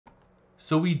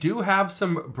So we do have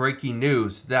some breaking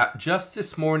news that just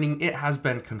this morning it has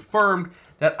been confirmed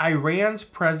that Iran's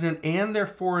president and their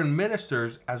foreign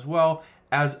ministers, as well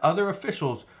as other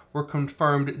officials, were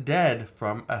confirmed dead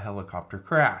from a helicopter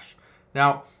crash.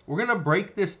 Now, we're going to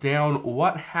break this down,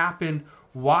 what happened,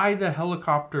 why the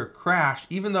helicopter crashed,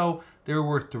 even though there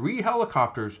were 3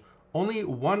 helicopters, only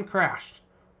one crashed.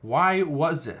 Why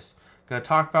was this? Going to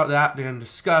talk about that. We're going to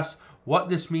discuss what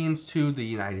this means to the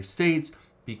United States,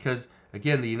 because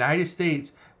again, the United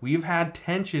States, we've had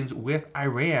tensions with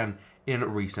Iran in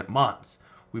recent months.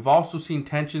 We've also seen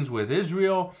tensions with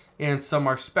Israel, and some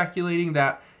are speculating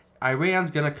that Iran's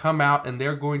going to come out and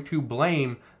they're going to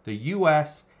blame the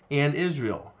U.S. and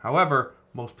Israel. However,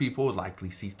 most people would likely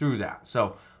see through that.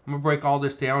 So I'm going to break all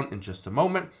this down in just a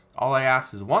moment. All I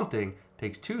ask is one thing. It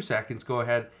takes 2 seconds. Go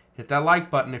ahead, hit that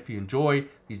like button if you enjoy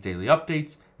these daily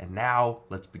updates. And now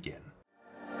let's begin.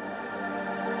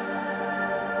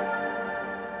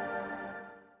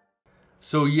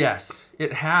 So yes,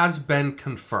 it has been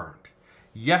confirmed.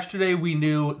 Yesterday we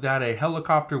knew that a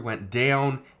helicopter went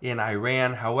down in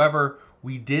Iran. However,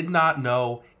 we did not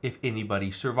know if anybody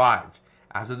survived.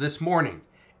 As of this morning,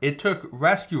 it took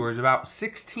rescuers about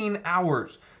 16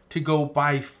 hours to go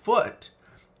by foot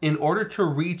in order to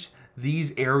reach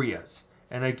these areas.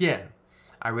 And again,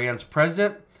 Iran's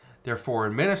president, their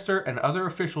foreign minister, and other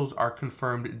officials are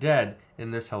confirmed dead in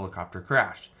this helicopter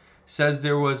crash. Says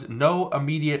there was no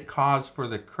immediate cause for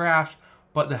the crash,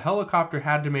 but the helicopter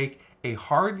had to make a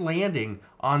hard landing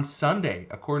on Sunday,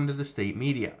 according to the state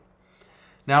media.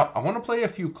 Now, I want to play a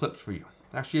few clips for you.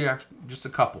 Actually, just a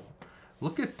couple.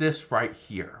 Look at this right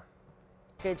here.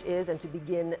 Is and to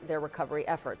begin their recovery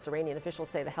efforts. Iranian officials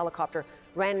say the helicopter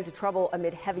ran into trouble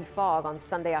amid heavy fog on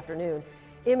Sunday afternoon.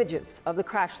 Images of the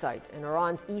crash site in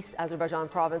Iran's East Azerbaijan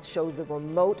province show the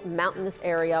remote mountainous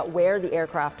area where the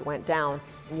aircraft went down.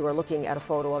 And you are looking at a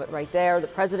photo of it right there. The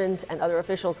president and other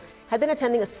officials had been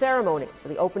attending a ceremony for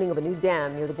the opening of a new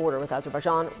dam near the border with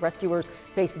Azerbaijan. Rescuers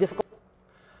face difficult.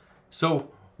 So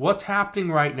what's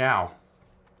happening right now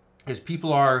is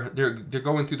people they're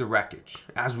going through the wreckage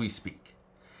as we speak.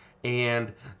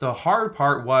 And the hard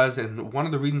part was, and one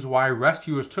of the reasons why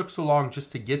rescuers took so long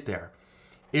just to get there,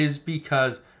 is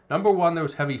because number one, there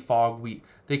was heavy fog.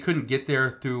 They couldn't get there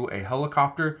through a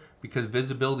helicopter because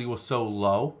visibility was so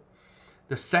low.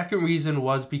 The second reason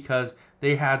was because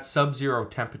they had sub-zero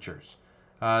temperatures.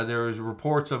 There was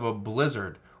reports of a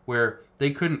blizzard where they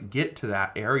couldn't get to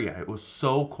that area. It was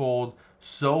so cold,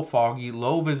 so foggy,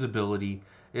 low visibility.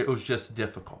 It was just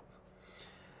difficult.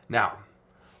 Now,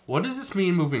 what does this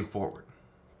mean moving forward?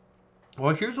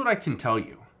 Well, here's what I can tell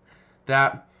you.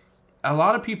 That a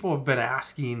lot of people have been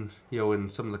asking, in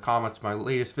some of the comments of my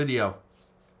latest video,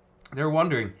 they're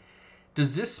wondering,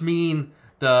 does this mean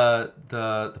the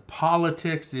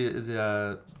politics,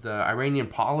 the Iranian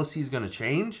policy is going to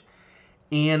change?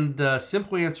 And the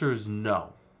simple answer is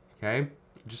no. Okay,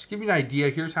 just to give you an idea,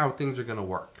 here's how things are going to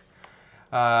work.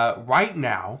 Right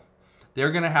now,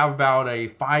 they're going to have about a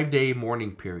 5-day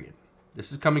mourning period.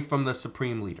 This is coming from the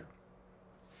supreme leader.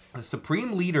 The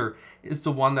supreme leader is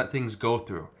the one that things go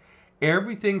through.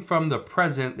 Everything from the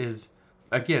president is,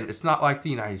 again, it's not like the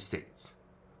United States.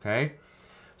 Okay?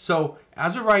 So,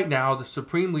 as of right now, the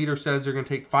supreme leader says they're going to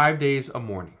take 5 days of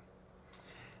mourning.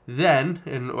 Then,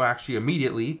 and actually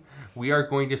immediately, we are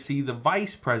going to see the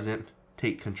vice president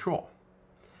take control.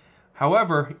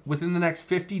 However, within the next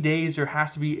 50 days, there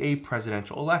has to be a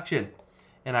presidential election.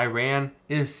 And Iran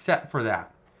is set for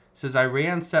that. It says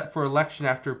Iran set for election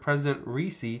after President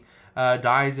Raisi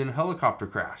dies in a helicopter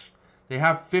crash. They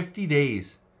have 50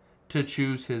 days to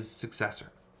choose his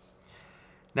successor.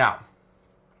 Now,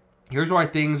 here's why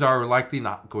things are likely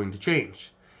not going to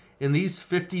change. In these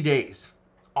 50 days,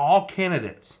 all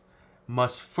candidates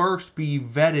must first be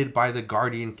vetted by the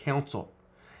Guardian Council.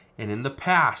 And in the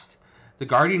past, the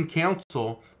Guardian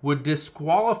Council would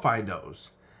disqualify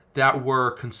those that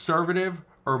were conservative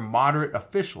or moderate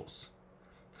officials.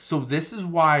 So this is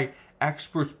why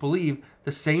experts believe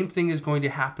the same thing is going to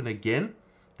happen again,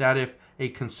 that if a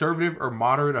conservative or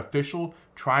moderate official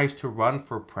tries to run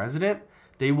for president,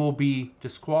 they will be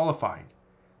disqualified.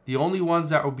 The only ones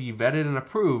that will be vetted and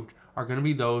approved are going to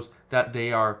be those that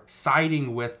they are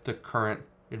siding with the current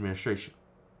administration.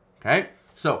 Okay?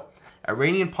 So,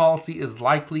 Iranian policy is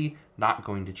likely not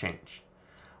going to change.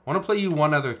 I want to play you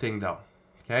one other thing though.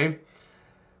 Okay?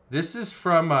 This is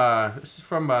from a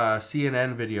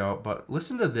CNN video, but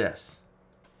listen to this.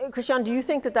 Christian, do you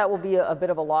think that will be a bit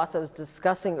of a loss? I was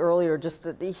discussing earlier just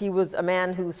that he was a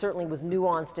man who certainly was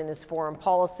nuanced in his foreign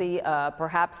policy,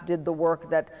 perhaps did the work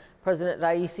that President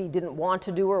Raisi didn't want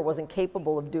to do or wasn't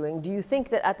capable of doing. Do you think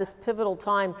that at this pivotal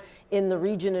time in the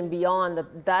region and beyond,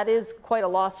 that is quite a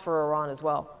loss for Iran as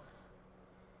well?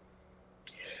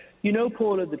 You know,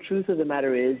 Paula, the truth of the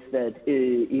matter is that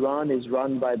Iran is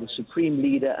run by the supreme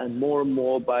leader and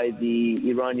more by the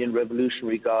Iranian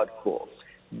Revolutionary Guard Corps.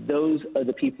 Those are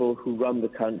the people who run the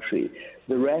country.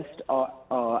 The rest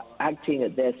are acting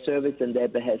at their service and their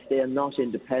behest. They are not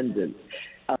independent.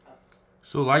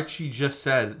 So like she just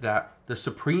said, that the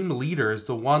supreme leader is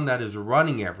the one that is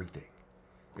running everything.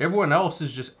 Everyone else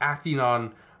is just acting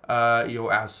on,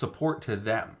 as support to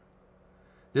them.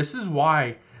 This is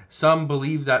why some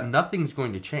believe that nothing's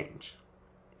going to change.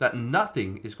 That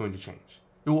nothing is going to change.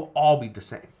 It will all be the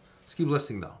same. Let's keep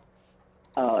listening,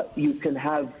 though. You can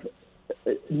have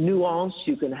nuance,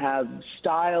 you can have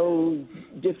style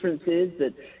differences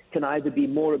that can either be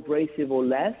more abrasive or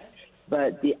less,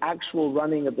 but the actual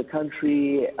running of the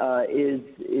country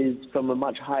is from a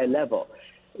much higher level.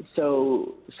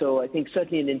 So I think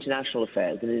certainly in international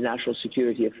affairs and in national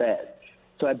security affairs.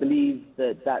 So I believe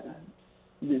that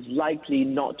is likely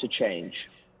not to change.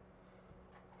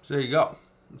 So there you go.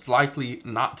 It's likely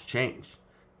not to change.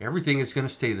 Everything is going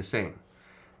to stay the same.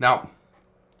 Now,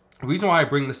 the reason why I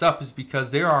bring this up is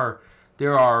because there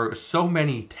are so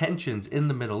many tensions in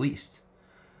the Middle East.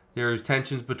 There's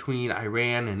tensions between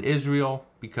Iran and Israel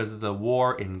because of the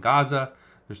war in Gaza.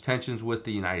 There's tensions with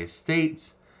the United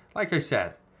States. Like I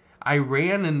said,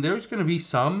 Iran, and there's going to be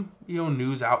some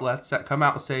news outlets that come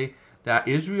out and say that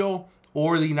Israel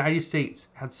or the United States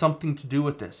had something to do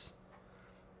with this.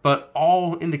 But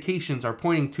all indications are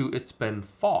pointing to it's been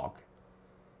fog.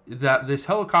 That this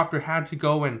helicopter had to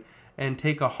go and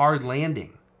take a hard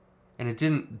landing, and it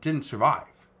didn't survive.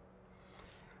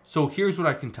 So here's what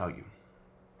I can tell you.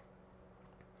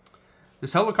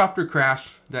 This helicopter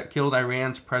crash that killed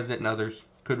Iran's president and others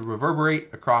could reverberate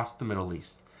across the Middle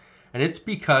East. And it's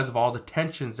because of all the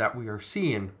tensions that we are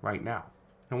seeing right now.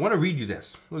 I want to read you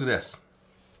this. Look at this.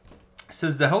 It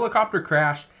says the helicopter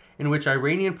crash in which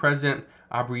Iranian President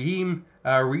Ibrahim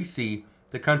Raisi,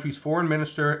 the country's foreign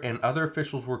minister, and other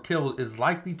officials were killed is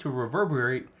likely to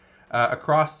reverberate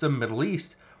across the Middle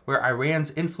East, where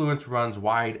Iran's influence runs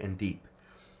wide and deep.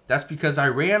 That's because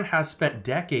Iran has spent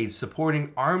decades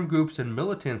supporting armed groups and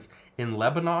militants in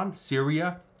Lebanon,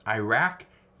 Syria, Iraq,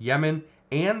 Yemen,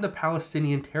 and the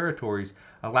Palestinian territories,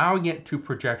 allowing it to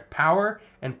project power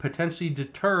and potentially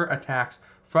deter attacks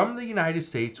from the United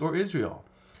States or Israel,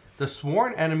 the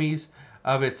sworn enemies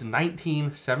of its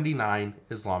 1979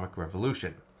 Islamic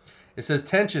Revolution. It says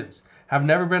tensions have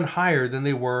never been higher than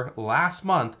they were last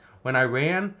month when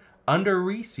Iran, under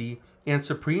Raisi and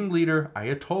Supreme Leader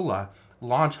Ayatollah,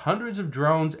 launched hundreds of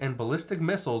drones and ballistic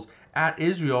missiles at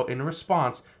Israel in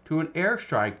response to an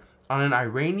airstrike on an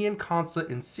Iranian consulate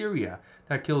in Syria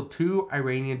that killed 2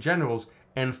 Iranian generals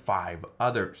and 5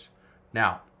 others.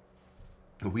 Now,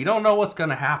 we don't know what's going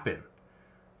to happen.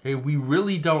 Okay, we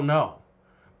really don't know.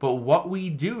 But what we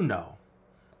do know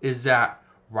is that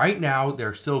right now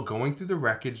they're still going through the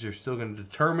wreckage. They're still going to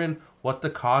determine what the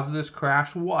cause of this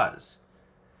crash was.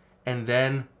 And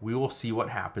then we will see what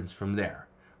happens from there.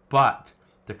 But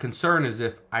the concern is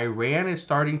if Iran is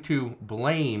starting to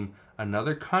blame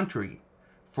another country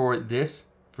for this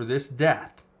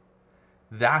death,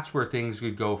 that's where things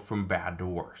could go from bad to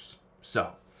worse.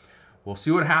 So we'll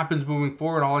see what happens moving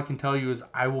forward. All I can tell you is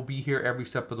I will be here every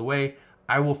step of the way.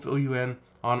 I will fill you in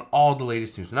on all the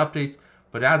latest news and updates.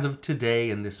 But as of today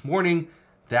and this morning,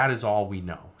 that is all we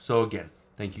know. So again,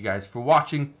 thank you guys for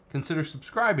watching. Consider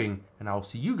subscribing, and I will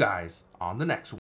see you guys on the next one.